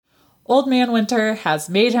Old Man Winter has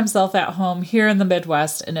made himself at home here in the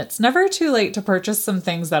Midwest, and it's never too late to purchase some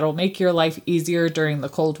things that'll make your life easier during the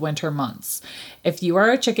cold winter months. If you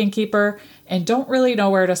are a chicken keeper and don't really know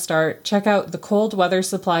where to start, check out the cold weather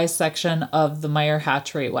supplies section of the Meyer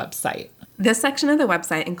Hatchery website. This section of the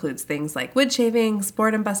website includes things like wood shavings,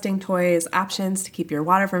 board and busting toys, options to keep your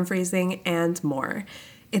water from freezing, and more.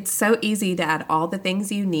 It's so easy to add all the things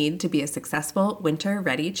you need to be a successful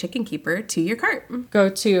winter-ready chicken keeper to your cart. Go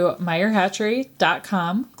to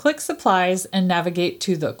MeyerHatchery.com, click supplies, and navigate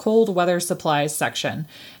to the cold weather supplies section.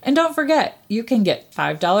 And don't forget, you can get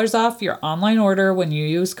 $5 off your online order when you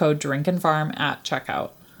use code DRINKANDFARM at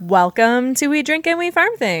checkout. Welcome to We Drink and We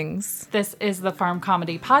Farm Things. This is the farm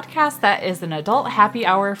comedy podcast that is an adult happy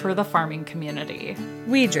hour for the farming community.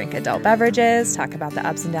 We drink adult beverages, talk about the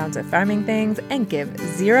ups and downs of farming things, and give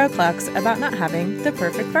zero clucks about not having the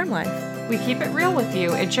perfect farm life. We keep it real with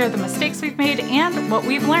you and share the mistakes we've made and what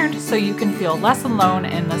we've learned so you can feel less alone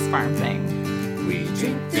in this farm thing. We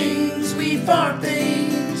drink things, we farm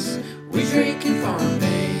things, we drink and farm things.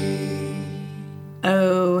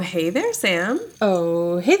 Oh, hey there, Sam.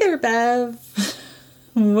 Oh, hey there, Bev.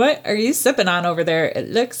 What are you sipping on over there? It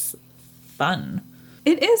looks fun.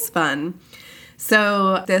 It is fun.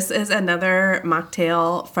 So this is another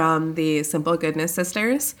mocktail from the Simple Goodness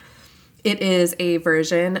Sisters. It is a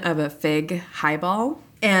version of a fig highball,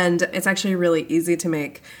 and it's actually really easy to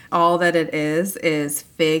make. All that it is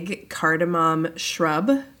fig cardamom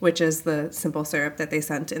shrub, which is the simple syrup that they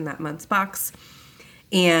sent in that month's box,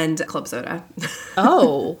 and club soda.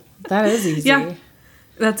 Oh, that is easy. Yeah,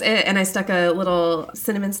 that's it. And I stuck a little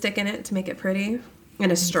cinnamon stick in it to make it pretty,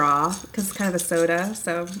 and a straw, because it's kind of a soda,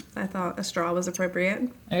 so I thought a straw was appropriate.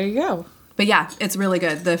 There you go. But yeah, it's really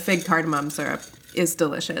good. The fig cardamom syrup is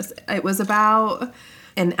delicious. It was about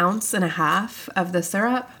 1.5 ounces of the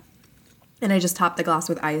syrup, and I just topped the glass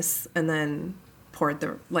with ice and then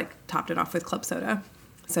topped it off with club soda.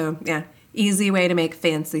 So yeah, easy way to make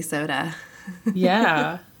fancy soda.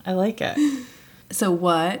 Yeah, I like it. So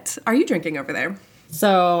what are you drinking over there?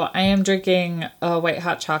 So I am drinking a white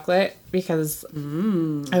hot chocolate because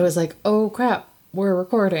I was like, oh crap, we're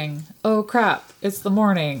recording. Oh crap, it's the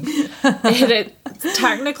morning.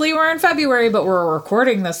 Technically we're in February, but we're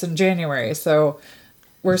recording this in January. So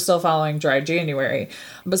we're still following dry January.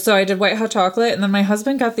 But so I did white hot chocolate, and then my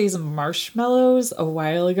husband got these marshmallows a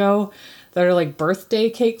while ago that are like birthday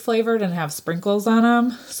cake flavored and have sprinkles on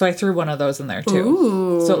them. So I threw one of those in there too.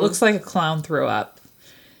 Ooh. So it looks like a clown threw up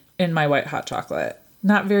in my white hot chocolate.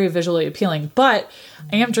 Not very visually appealing, but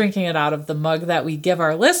I am drinking it out of the mug that we give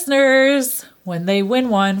our listeners when they win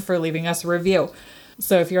one for leaving us a review.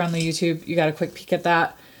 So if you're on the YouTube, you got a quick peek at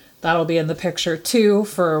that. That'll be in the picture too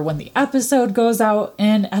for when the episode goes out.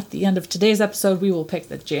 And at the end of today's episode, we will pick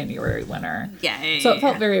the January winner. Yay. So it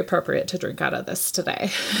felt very appropriate to drink out of this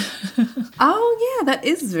today. Oh, yeah, that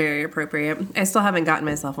is very appropriate. I still haven't gotten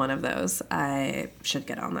myself one of those. I should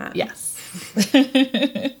get on that. Yes.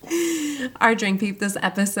 Our drink peep this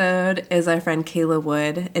episode is our friend Kayla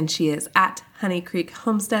Wood, and she is at Honey Creek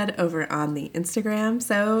Homestead over on the Instagram.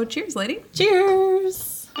 So cheers, lady.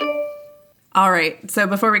 Cheers. All right, so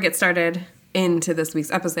before we get started into this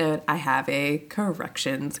week's episode, I have a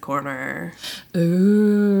corrections corner.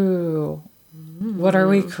 Ooh. What are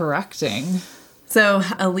we correcting? So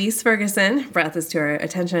Elise Ferguson brought this to our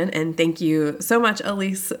attention, and thank you so much,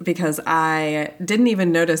 Elise, because I didn't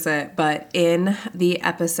even notice it, but in the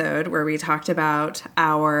episode where we talked about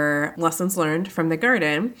our lessons learned from the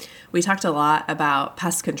garden, we talked a lot about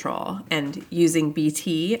pest control and using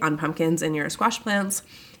BT on pumpkins and your squash plants,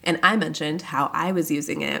 and I mentioned how I was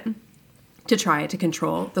using it to try to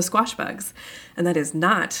control the squash bugs, and that is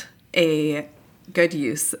not a good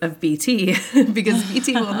use of BT because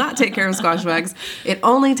BT will not take care of squash bugs. It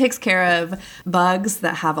only takes care of bugs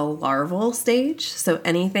that have a larval stage. So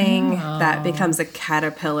anything that becomes a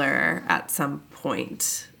caterpillar at some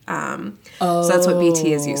point. So that's what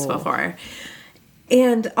BT is useful for.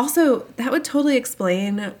 And also that would totally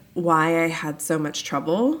explain why I had so much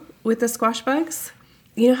trouble with the squash bugs.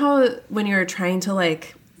 You know how when you're trying to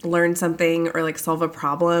learn something or solve a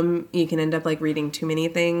problem, you can end up reading too many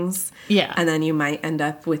things. Yeah. And then you might end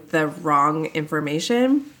up with the wrong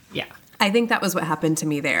information. Yeah. I think that was what happened to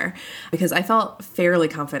me there because I felt fairly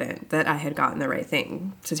confident that I had gotten the right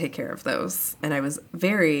thing to take care of those. And I was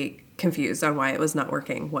very confused on why it was not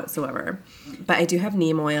working whatsoever. But I do have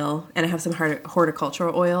neem oil and I have some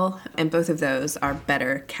horticultural oil, and both of those are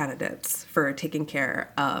better candidates for taking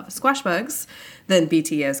care of squash bugs than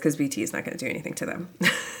BT is, because BT is not going to do anything to them.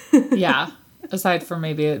 Yeah. Aside from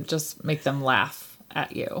maybe just make them laugh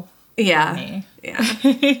at you. Yeah. me. Yeah.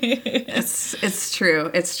 It's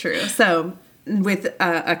true. It's true. So with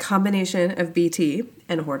a combination of BT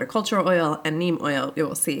and horticultural oil and neem oil, you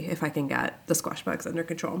will see if I can get the squash bugs under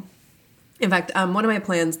control. In fact, one of my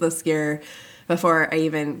plans this year, before I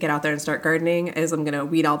even get out there and start gardening, is I'm going to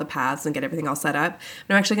weed all the paths and get everything all set up.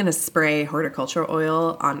 And I'm actually going to spray horticultural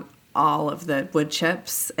oil on all of the wood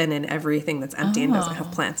chips and in everything that's empty and doesn't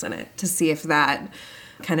have plants in it, to see if that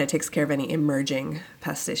kind of takes care of any emerging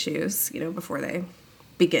pest issues, before they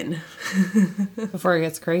begin. Before it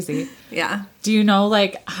gets crazy. Yeah. Do you know,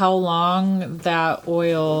 like, how long that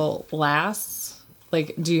oil lasts?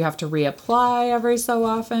 Like, do you have to reapply every so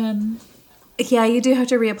often? Yeah, you do have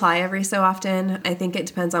to reapply every so often. I think it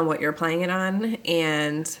depends on what you're applying it on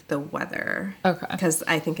and the weather. Okay. Because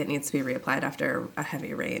I think it needs to be reapplied after a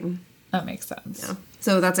heavy rain. That makes sense. Yeah.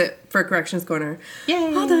 So that's it for Corrections Corner.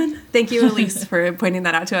 Yay. Well done. Thank you, Elise, for pointing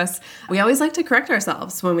that out to us. We always like to correct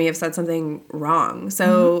ourselves when we have said something wrong.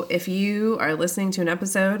 So if you are listening to an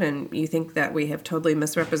episode and you think that we have totally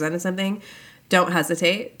misrepresented something, don't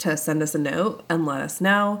hesitate to send us a note and let us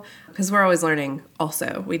know, because we're always learning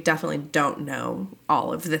also. We definitely don't know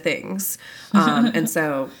all of the things. And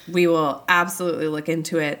so we will absolutely look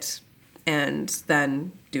into it and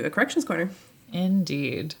then do a Corrections Corner.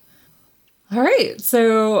 Indeed. All right.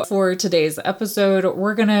 So for today's episode,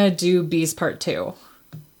 we're going to do bees part 2.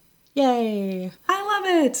 Yay. I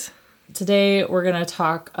love it. Today, we're going to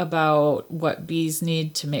talk about what bees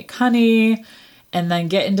need to make honey, and then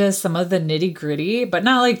get into some of the nitty gritty, but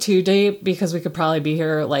not like too deep, because we could probably be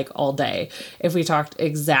here like all day if we talked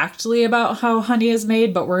exactly about how honey is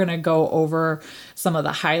made, but we're going to go over some of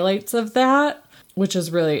the highlights of that, which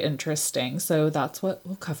is really interesting. So that's what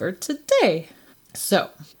we'll cover today. So,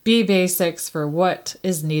 bee basics for what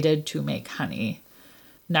is needed to make honey.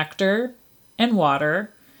 Nectar and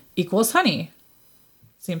water equals honey.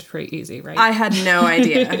 Seems pretty easy, right? I had no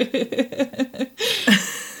idea.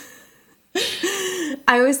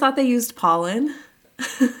 I always thought they used pollen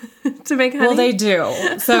to make honey. Well, they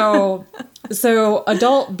do. So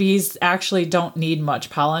adult bees actually don't need much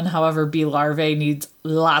pollen. However, bee larvae needs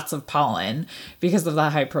lots of pollen because of the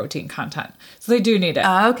high protein content. So they do need it.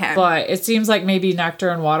 Okay. But it seems like maybe nectar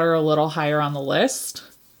and water are a little higher on the list.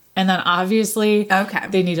 And then obviously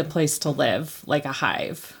they need a place to live, like a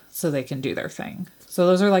hive, so they can do their thing. So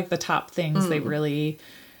those are like the top things they really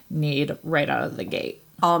need right out of the gate.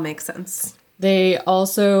 All makes sense. They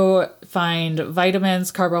also find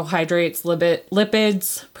vitamins, carbohydrates,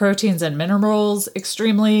 lipids, proteins, and minerals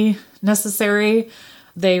extremely necessary.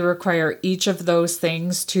 They require each of those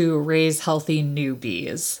things to raise healthy new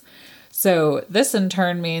bees. So this in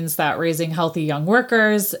turn means that raising healthy young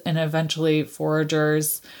workers and eventually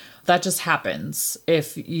foragers, that just happens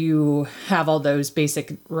if you have all those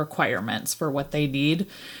basic requirements for what they need.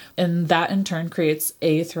 And that in turn creates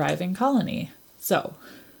a thriving colony. So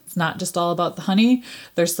it's not just all about the honey.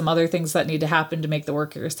 There's some other things that need to happen to make the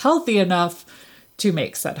workers healthy enough to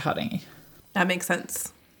make said honey. That makes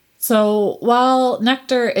sense. So while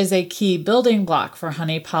nectar is a key building block for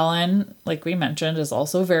honey, pollen, like we mentioned, is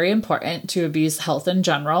also very important to a bee's health in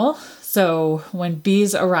general. So when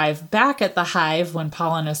bees arrive back at the hive, when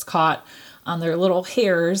pollen is caught on their little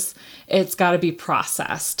hairs, it's got to be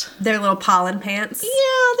processed. Their little pollen pants.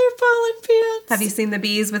 Yeah, they're pollen pants. Have you seen the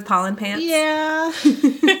bees with pollen pants? Yeah.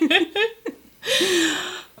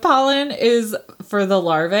 Pollen is for the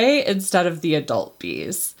larvae instead of the adult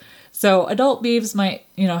bees. So adult bees might,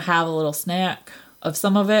 have a little snack of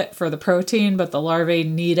some of it for the protein, but the larvae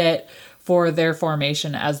need it for their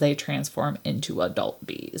formation as they transform into adult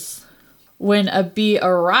bees. When a bee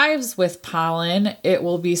arrives with pollen, it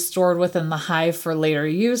will be stored within the hive for later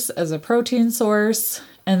use as a protein source.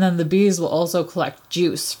 And then the bees will also collect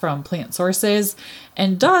juice from plant sources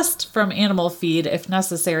and dust from animal feed if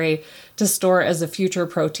necessary to store as a future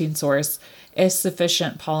protein source if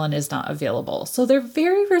sufficient pollen is not available. So they're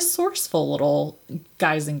very resourceful little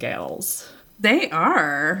guys and gals. They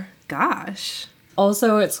are. Gosh.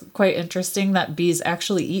 Also, it's quite interesting that bees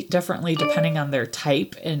actually eat differently depending on their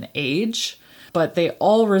type and age, but they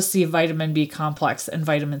all receive vitamin B complex and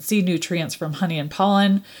vitamin C nutrients from honey and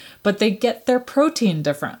pollen, but they get their protein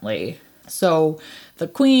differently. So the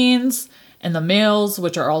queens and the males,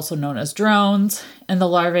 which are also known as drones, and the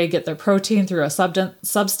larvae get their protein through a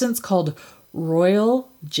substance called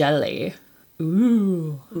royal jelly.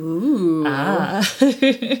 Ooh. Ah.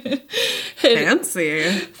 Fancy.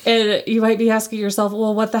 And you might be asking yourself,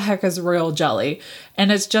 well, what the heck is royal jelly?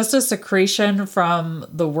 And it's just a secretion from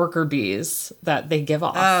the worker bees that they give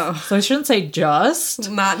off. Oh. So I shouldn't say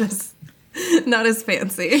just. Not as... Not as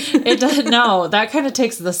fancy. It doesn't. No, that kind of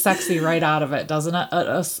takes the sexy right out of it, doesn't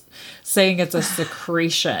it? Saying it's a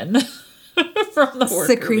secretion from the word.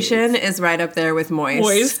 Secretion is right up there with moist.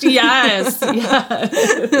 Moist, yes,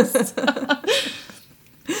 yes.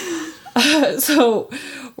 So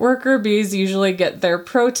worker bees usually get their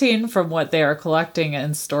protein from what they are collecting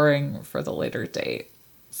and storing for the later date.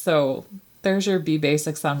 So there's your bee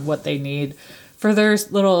basics on what they need for their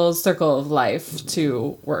little circle of life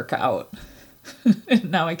to work out.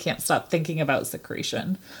 Now I can't stop thinking about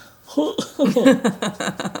secretion.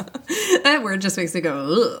 That word just makes me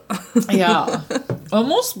go, ugh. Yeah.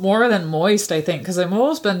 Almost more than moist, I think, because I've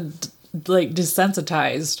almost been like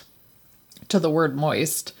desensitized to the word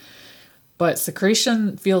moist. But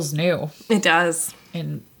secretion feels new It does.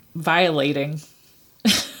 and violating.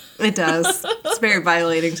 It does. It's very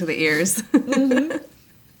violating to the ears.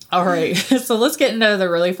 All right. So let's get into the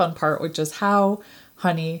really fun part, which is how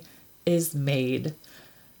honey is made.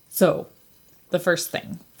 So the first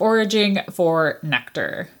thing, foraging for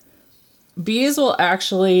nectar. Bees will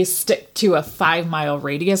actually stick to a 5-mile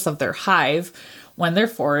radius of their hive when they're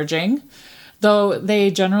foraging, though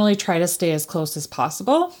they generally try to stay as close as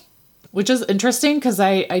possible, which is interesting because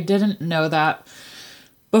I didn't know that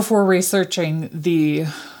before researching the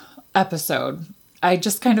episode. I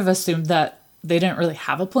just kind of assumed that they didn't really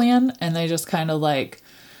have a plan and they just kind of like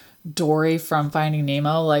Dory from Finding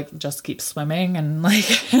Nemo, like just keep swimming and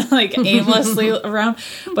like aimlessly around.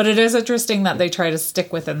 But it is interesting that they try to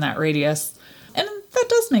stick within that radius. And that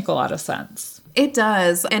does make a lot of sense. It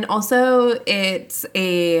does. And also it's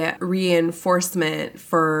a reinforcement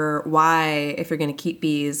for why, if you're going to keep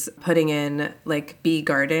bees, putting in like bee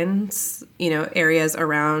gardens, areas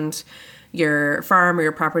around your farm or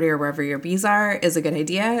your property or wherever your bees are is a good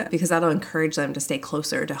idea, because that'll encourage them to stay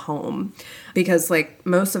closer to home. Because like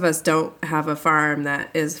most of us don't have a farm that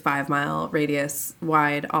is 5-mile radius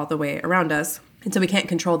wide all the way around us. And so we can't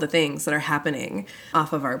control the things that are happening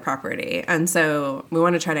off of our property. And so we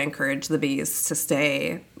want to try to encourage the bees to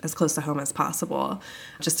stay as close to home as possible,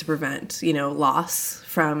 just to prevent, loss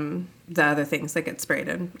from the other things that get sprayed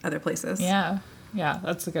in other places. Yeah,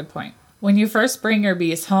 that's a good point. When you first bring your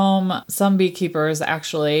bees home, some beekeepers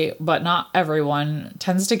actually, but not everyone,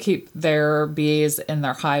 tends to keep their bees in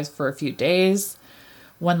their hives for a few days.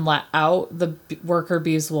 When let out, the worker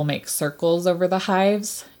bees will make circles over the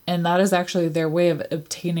hives, and that is actually their way of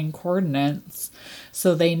obtaining coordinates.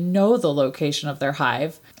 So they know the location of their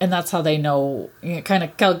hive, and that's how they know, kind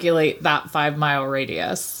of calculate that 5-mile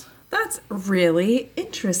radius. That's really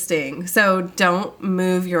interesting. So don't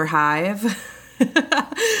move your hive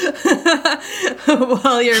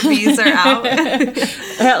while your bees are out.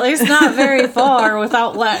 At least not very far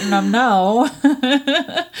without letting them know.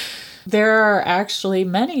 There are actually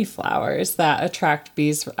many flowers that attract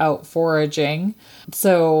bees out foraging.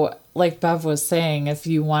 So, like Bev was saying, if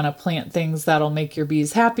you want to plant things that'll make your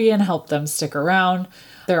bees happy and help them stick around,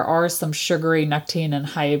 there are some sugary, nectarine, and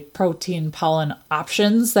high-protein pollen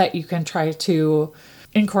options that you can try to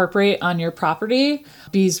incorporate on your property.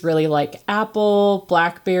 Bees really like apple,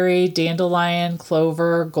 blackberry, dandelion,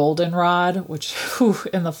 clover, goldenrod, which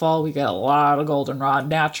in the fall we get a lot of goldenrod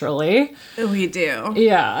naturally. We do.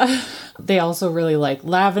 Yeah. They also really like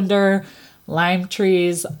lavender, lime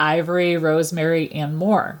trees, ivory, rosemary, and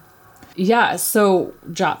more. Yeah, so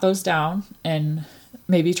jot those down and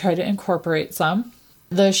maybe try to incorporate some.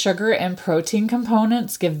 The sugar and protein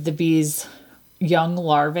components give the bees' young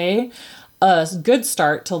larvae a good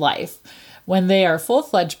start to life. When they are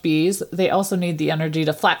full-fledged bees, they also need the energy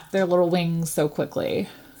to flap their little wings so quickly.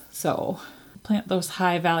 So plant those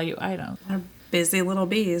high-value items. They're busy little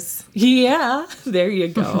bees. Yeah, there you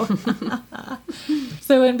go.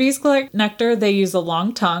 So when bees collect nectar, they use a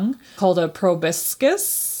long tongue called a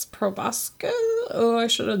proboscis. Proboscis? Oh, I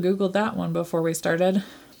should have Googled that one before we started.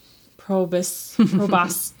 Proboscis.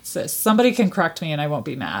 Somebody can correct me and I won't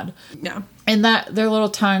be mad. Yeah. And that their little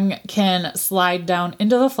tongue can slide down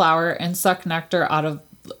into the flower and suck nectar out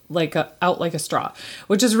like a straw,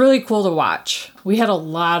 which is really cool to watch. We had a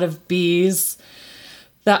lot of bees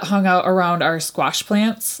that hung out around our squash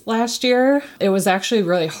plants last year. It was actually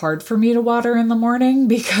really hard for me to water in the morning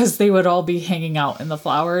because they would all be hanging out in the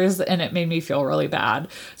flowers and it made me feel really bad.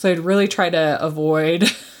 So I'd really try to avoid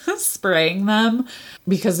spraying them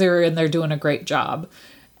because they were in there doing a great job.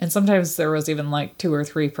 And sometimes there was even like 2 or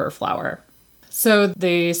 3 per flower. So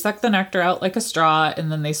they suck the nectar out like a straw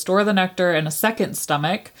and then they store the nectar in a second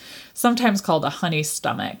stomach, sometimes called a honey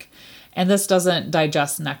stomach. And this doesn't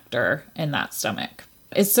digest nectar in that stomach.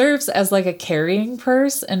 It serves as like a carrying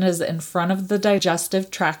purse and is in front of the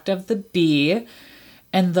digestive tract of the bee.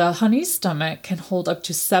 And the honey stomach can hold up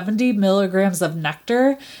to 70 milligrams of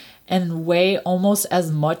nectar and weigh almost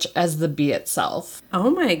as much as the bee itself. Oh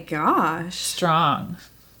my gosh. Strong.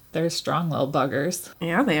 They're strong little buggers.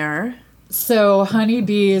 Yeah, they are. So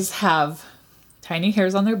honeybees have tiny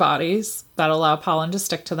hairs on their bodies that allow pollen to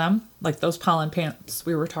stick to them, like those pollen pants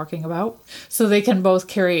we were talking about. So they can both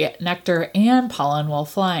carry nectar and pollen while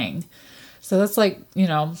flying. So that's like, you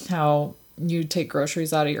know, how you take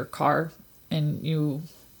groceries out of your car and you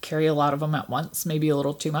carry a lot of them at once, maybe a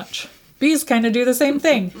little too much. Bees kind of do the same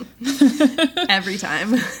thing. Every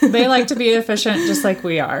time. They like to be efficient just like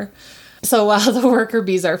we are. So while the worker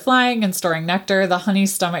bees are flying and storing nectar, the honey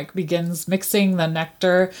stomach begins mixing the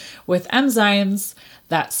nectar with enzymes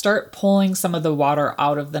that start pulling some of the water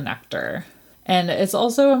out of the nectar. And it's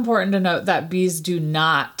also important to note that bees do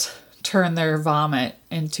not turn their vomit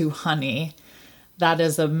into honey. That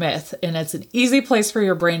is a myth, and it's an easy place for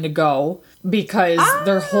your brain to go because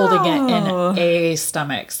they're holding it in a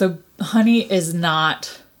stomach. So honey is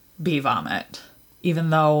not bee vomit,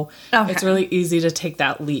 even though it's really easy to take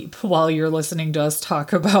that leap while you're listening to us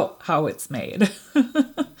talk about how it's made.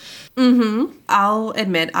 I'll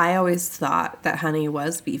admit, I always thought that honey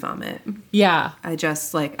was bee vomit. Yeah. I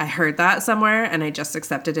just, I heard that somewhere, and I just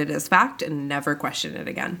accepted it as fact and never questioned it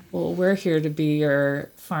again. Well, we're here to be your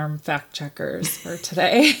farm fact checkers for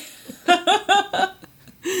today.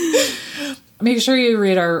 Make sure you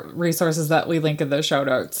read our resources that we link in the show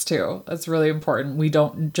notes, too. That's really important. We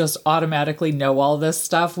don't just automatically know all this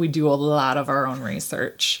stuff. We do a lot of our own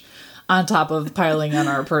research on top of piling on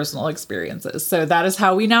our personal experiences. So that is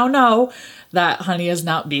how we now know that honey is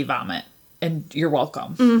not bee vomit. And you're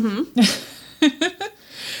welcome.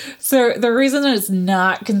 So the reason that it's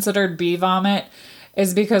not considered bee vomit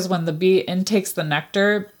is because when the bee intakes the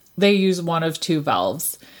nectar, they use one of two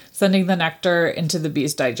valves, sending the nectar into the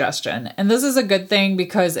bee's digestion. And this is a good thing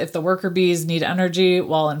because if the worker bees need energy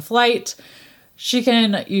while in flight, she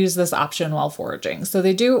can use this option while foraging. So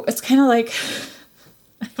they do, it's kind of like,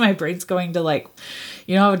 my brain's going to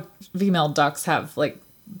you know how female ducks have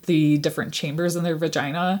the different chambers in their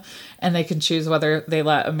vagina and they can choose whether they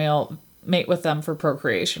let a male mate with them for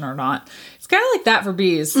procreation or not. It's kind of like that for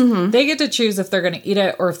bees. They get to choose if they're going to eat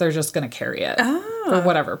it or if they're just going to carry it for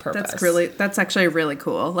whatever purpose. That's actually really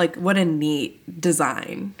cool. What a neat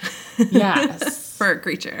design. Yes. For a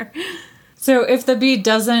creature. So if the bee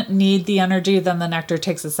doesn't need the energy, then the nectar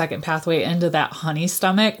takes a second pathway into that honey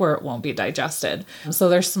stomach where it won't be digested. So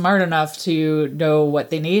they're smart enough to know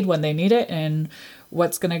what they need when they need it and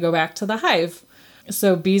what's going to go back to the hive.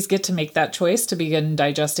 So bees get to make that choice to begin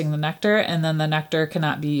digesting the nectar, and then the nectar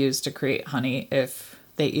cannot be used to create honey if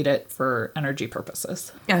they eat it for energy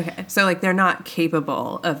purposes. Okay. So they're not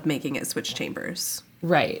capable of making it switch chambers.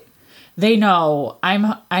 Right. They know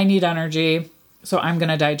I need energy, so I'm going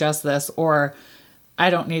to digest this, or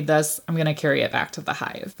I don't need this, I'm going to carry it back to the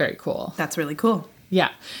hive. Very cool. That's really cool.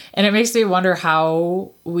 Yeah. And it makes me wonder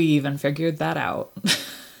how we even figured that out.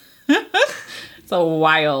 So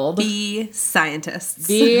wild. Bee scientists.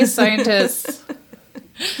 Bee scientists.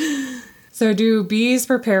 So do bees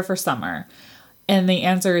prepare for summer? And the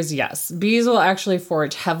answer is yes. Bees will actually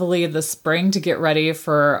forage heavily in the spring to get ready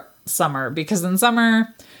for summer because in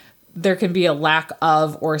summer there can be a lack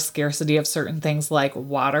of or scarcity of certain things like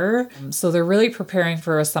water. So they're really preparing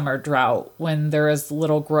for a summer drought when there is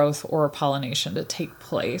little growth or pollination to take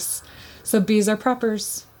place. So bees are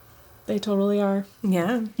preppers. They totally are.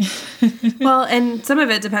 Yeah. Well, and some of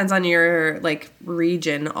it depends on your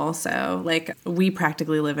region also. We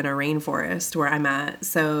practically live in a rainforest where I'm at.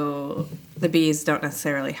 So the bees don't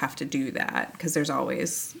necessarily have to do that because there's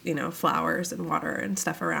always, flowers and water and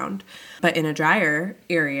stuff around. But in a drier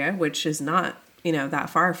area, which is not, that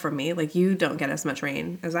far from me, you don't get as much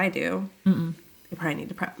rain as I do. You probably need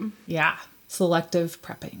to prep. Yeah. Selective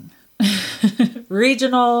prepping.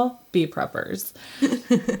 Regional bee preppers.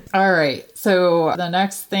 All right. So the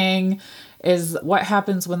next thing is what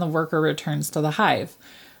happens when the worker returns to the hive.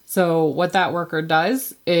 So what that worker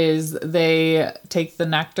does is they take the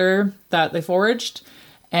nectar that they foraged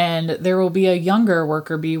and there will be a younger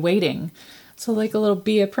worker bee waiting. So like a little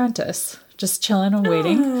bee apprentice, just chilling and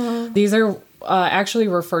waiting. Aww. These are actually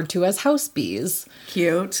referred to as house bees.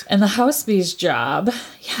 Cute. And the house bee's job,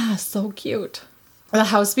 yeah, so cute. The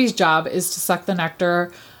house bee's job is to suck the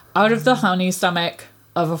nectar out of the honey stomach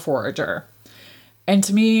of a forager. And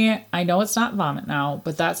to me, I know it's not vomit now,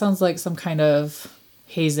 but that sounds like some kind of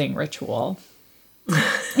hazing ritual.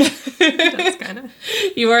 That's kind of.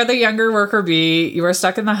 You are the younger worker bee. You are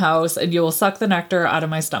stuck in the house, and you will suck the nectar out of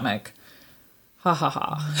my stomach. Ha ha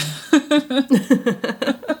ha.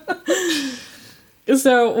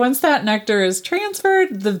 So once that nectar is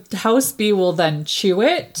transferred, the house bee will then chew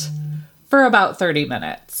it for about 30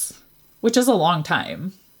 minutes, which is a long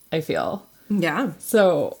time, I feel. Yeah.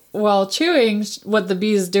 So while chewing, what the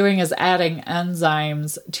bee is doing is adding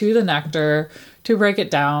enzymes to the nectar to break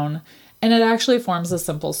it down, and it actually forms a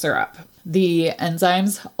simple syrup. The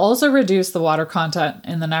enzymes also reduce the water content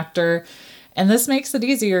in the nectar, and this makes it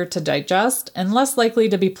easier to digest and less likely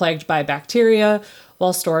to be plagued by bacteria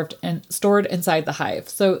while stored inside the hive.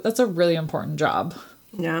 So that's a really important job.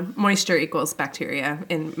 Yeah. Moisture equals bacteria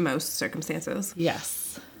in most circumstances.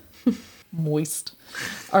 Yes. Moist.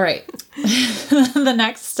 All right. The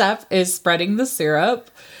next step is spreading the syrup.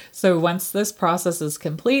 So once this process is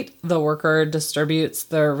complete, the worker distributes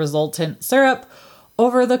the resultant syrup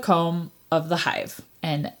over the comb of the hive.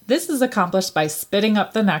 And this is accomplished by spitting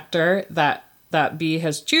up the nectar that bee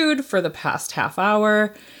has chewed for the past half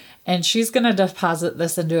hour. And she's going to deposit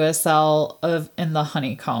this into a cell in the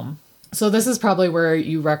honeycomb. So this is probably where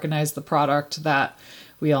you recognize the product that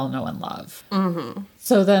we all know and love. Mm-hmm.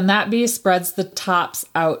 So then that bee spreads the tops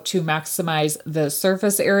out to maximize the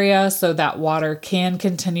surface area so that water can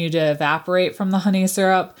continue to evaporate from the honey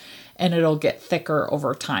syrup and it'll get thicker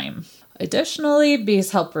over time. Additionally,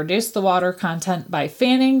 bees help reduce the water content by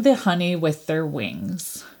fanning the honey with their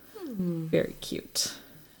wings. Very cute.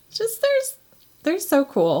 Just they're so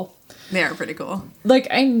cool. They are pretty cool. Like,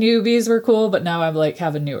 I knew bees were cool, but now I'm like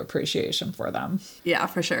have a new appreciation for them. Yeah,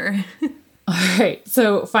 for sure. All right.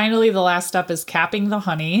 So finally, the last step is capping the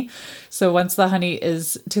honey. So once the honey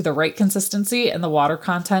is to the right consistency and the water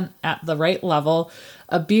content at the right level,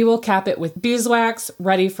 a bee will cap it with beeswax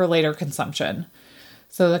ready for later consumption.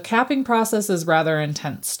 So the capping process is rather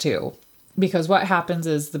intense too, because what happens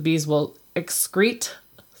is the bees will excrete.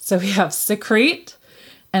 So we have secretion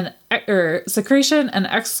and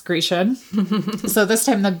excretion. So this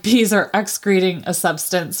time the bees are excreting a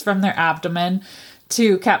substance from their abdomen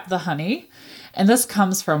to cap the honey. And this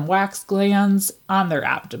comes from wax glands on their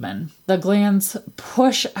abdomen. The glands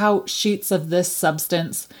push out sheets of this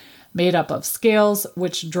substance made up of scales,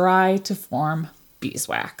 which dry to form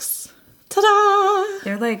beeswax. Ta-da!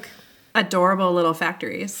 They're like adorable little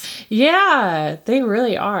factories. Yeah, they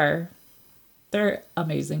really are. They're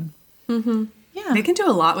amazing. Mm-hmm. Yeah. They can do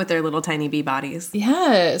a lot with their little tiny bee bodies.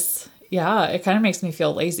 Yes. Yeah, it kind of makes me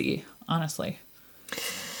feel lazy, honestly.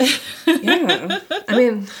 Yeah. I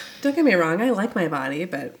mean, don't get me wrong, I like my body,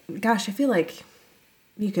 but gosh, I feel like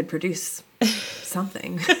you could produce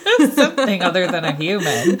something. Something other than a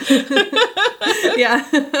human.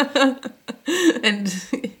 Yeah. And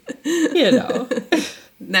You know.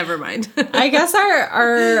 never mind. I guess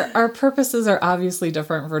our purposes are obviously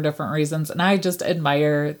different for different reasons, and I just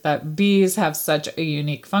admire that bees have such a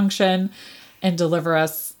unique function and deliver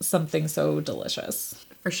us something so delicious.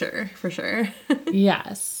 For sure, for sure.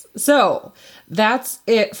 Yes. So that's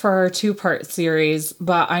it for our 2-part series,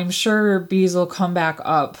 but I'm sure bees will come back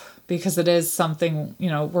up because it is something,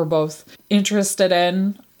 we're both interested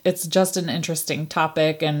in. It's just an interesting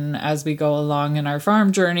topic. And as we go along in our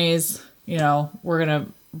farm journeys, we're going to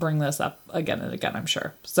bring this up again and again, I'm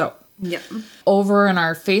sure. So Yeah. over in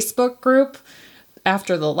our Facebook group,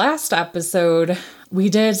 after the last episode, we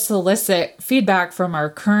did solicit feedback from our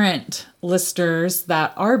current listeners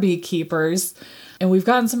that are beekeepers, and we've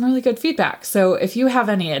gotten some really good feedback. So if you have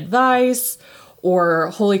any advice or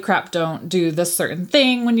holy crap, don't do this certain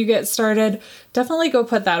thing when you get started, definitely go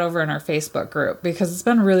put that over in our Facebook group because it's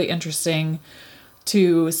been really interesting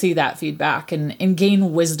to see that feedback and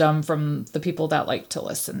gain wisdom from the people that like to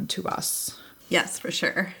listen to us. Yes, for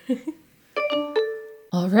sure.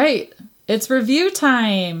 All right, it's review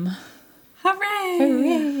time. Hooray!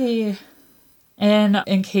 Hooray! And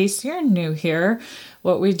in case you're new here,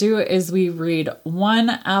 what we do is we read one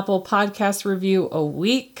Apple Podcast review a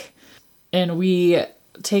week, and we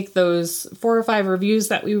take those 4 or 5 reviews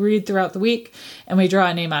that we read throughout the week, and we draw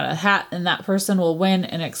a name out of a hat, and that person will win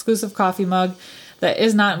an exclusive coffee mug that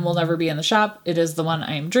is not and will never be in the shop. It is the one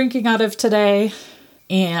I am drinking out of today.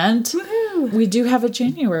 And Woohoo! We do have a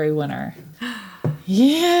January winner.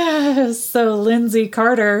 Yes. So Lindsay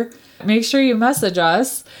Carter, make sure you message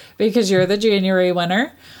us because you're the January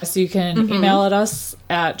winner. So you can email at us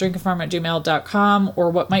at drinkandfarm@gmail.com,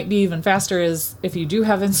 or what might be even faster is if you do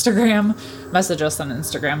have Instagram, message us on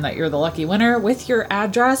Instagram that you're the lucky winner with your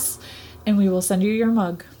address, and we will send you your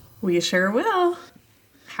mug. We sure will.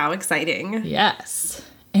 How exciting. Yes.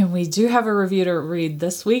 And we do have a review to read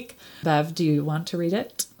this week. Bev, do you want to read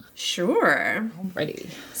it? Sure. Alrighty.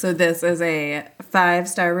 So this is a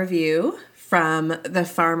 5-star review from The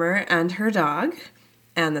Farmer and Her Dog,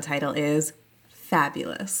 and the title is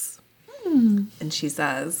Fabulous. And she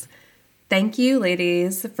says, Thank you,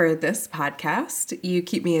 ladies, for this podcast. You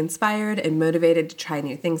keep me inspired and motivated to try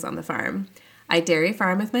new things on the farm. I dairy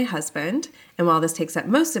farm with my husband, and while this takes up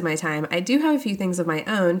most of my time, I do have a few things of my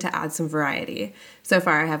own to add some variety. So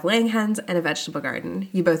far, I have laying hens and a vegetable garden.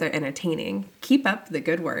 You both are entertaining. Keep up the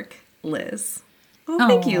good work, Liz. Oh,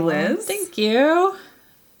 thank you, Liz. Thank you.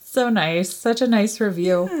 So nice. Such a nice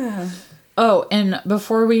review. Yeah. Oh, and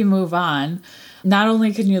before we move on, not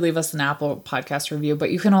only can you leave us an Apple Podcast review, but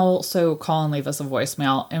you can also call and leave us a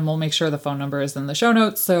voicemail, and we'll make sure the phone number is in the show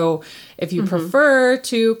notes. So if you prefer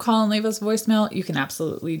to call and leave us a voicemail, you can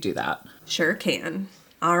absolutely do that. Sure can.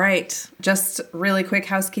 All right. Just really quick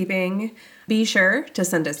housekeeping. Be sure to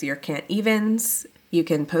send us your can't evens. You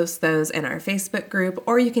can post those in our Facebook group,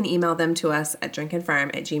 or you can email them to us at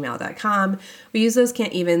drinkandfarm@gmail.com. We use those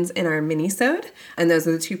can't evens in our mini-sode, and those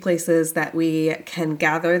are the two places that we can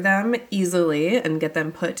gather them easily and get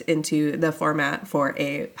them put into the format for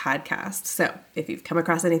a podcast. So if you've come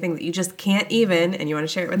across anything that you just can't even and you want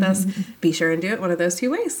to share it with us, be sure and do it one of those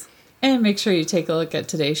two ways. And make sure you take a look at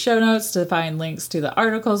today's show notes to find links to the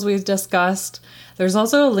articles we've discussed. There's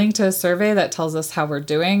also a link to a survey that tells us how we're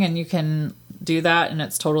doing, and you can do that, and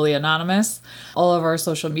it's totally anonymous. All of our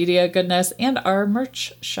social media goodness and our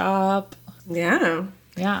merch shop. Yeah.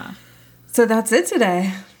 Yeah. So that's it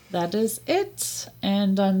today. That is it.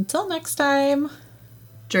 And until next time,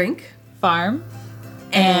 Drink, farm,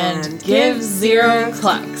 and give zero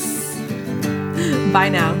clucks. Bye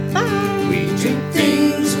now. We drink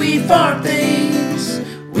things, we farm things,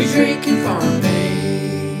 we drink and